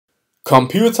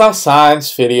Computer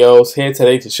science videos here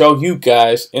today to show you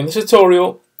guys in this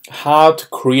tutorial how to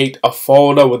create a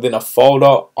folder within a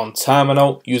folder on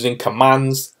terminal using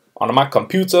commands on a Mac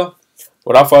computer.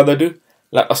 Without further ado,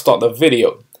 let us start the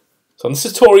video. So in this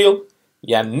tutorial,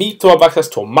 you need to have access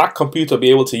to a Mac computer to be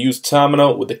able to use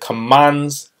terminal with the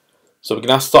commands. So we can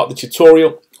now start the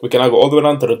tutorial. We can now go all the way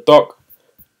down to the dock,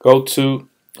 go to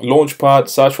Launchpad,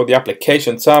 search for the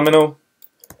application terminal,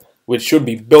 which should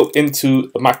be built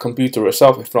into the Mac computer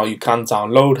itself. If not, you can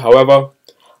download. However,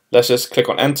 let's just click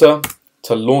on enter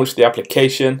to launch the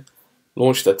application,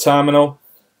 launch the terminal.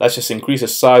 Let's just increase the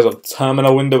size of the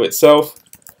terminal window itself.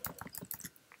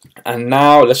 And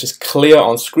now let's just clear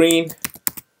on screen,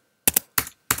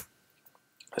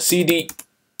 CD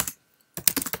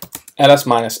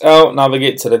ls-l,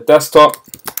 navigate to the desktop,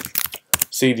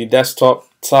 CD desktop,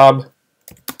 tab,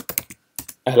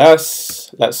 ls.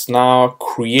 Let's now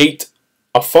create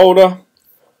a folder.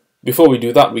 Before we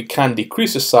do that, we can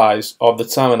decrease the size of the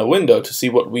terminal window to see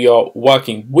what we are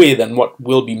working with and what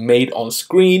will be made on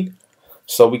screen.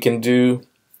 So we can do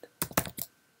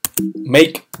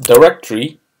make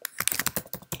directory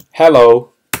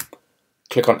hello,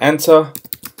 click on enter.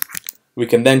 We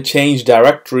can then change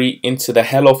directory into the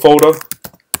hello folder,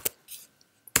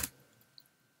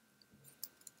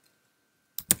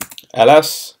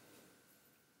 ls.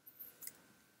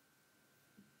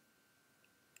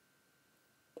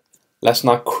 Let's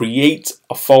now create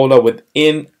a folder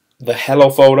within the hello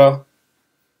folder.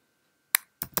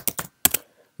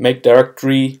 Make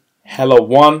directory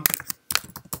hello1,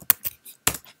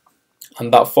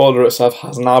 and that folder itself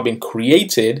has now been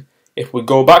created. If we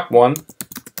go back one,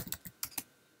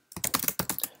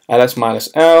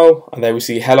 ls-l, and there we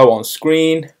see hello on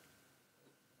screen.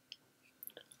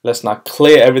 Let's now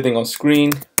clear everything on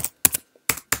screen.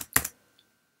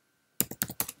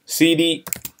 CD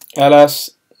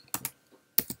ls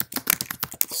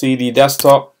CD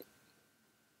desktop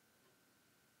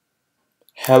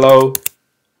hello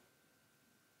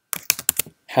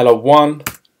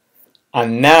hello1,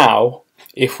 and now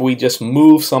if we just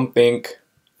move something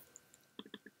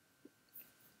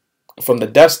from the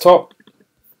desktop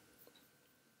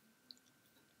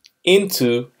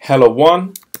into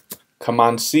hello1,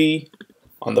 command C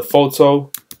on the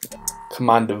photo,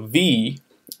 command V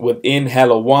within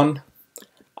hello1,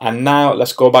 and now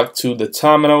let's go back to the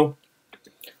terminal,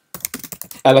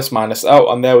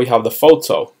 ls-l, and there we have the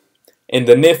photo. In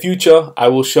the near future, I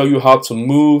will show you how to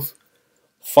move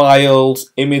files,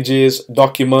 images,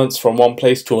 documents from one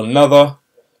place to another.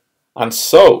 And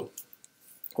so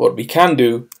what we can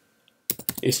do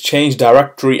is change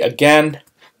directory again.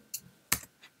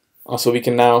 And so we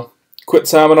can now quit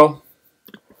terminal.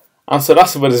 And so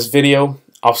that's it for this video.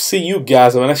 I'll see you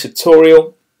guys in the next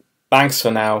tutorial. Thanks for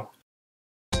now.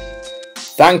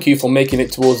 Thank you for making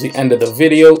it towards the end of the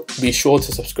video. Be sure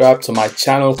to subscribe to my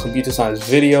channel, Computer Science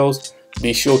Videos.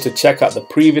 Be sure to check out the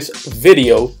previous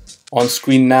video on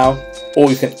screen now,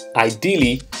 or you can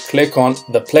ideally click on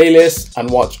the playlist and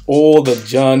watch all the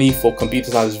journey for computer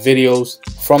science videos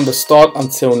from the start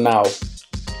until now.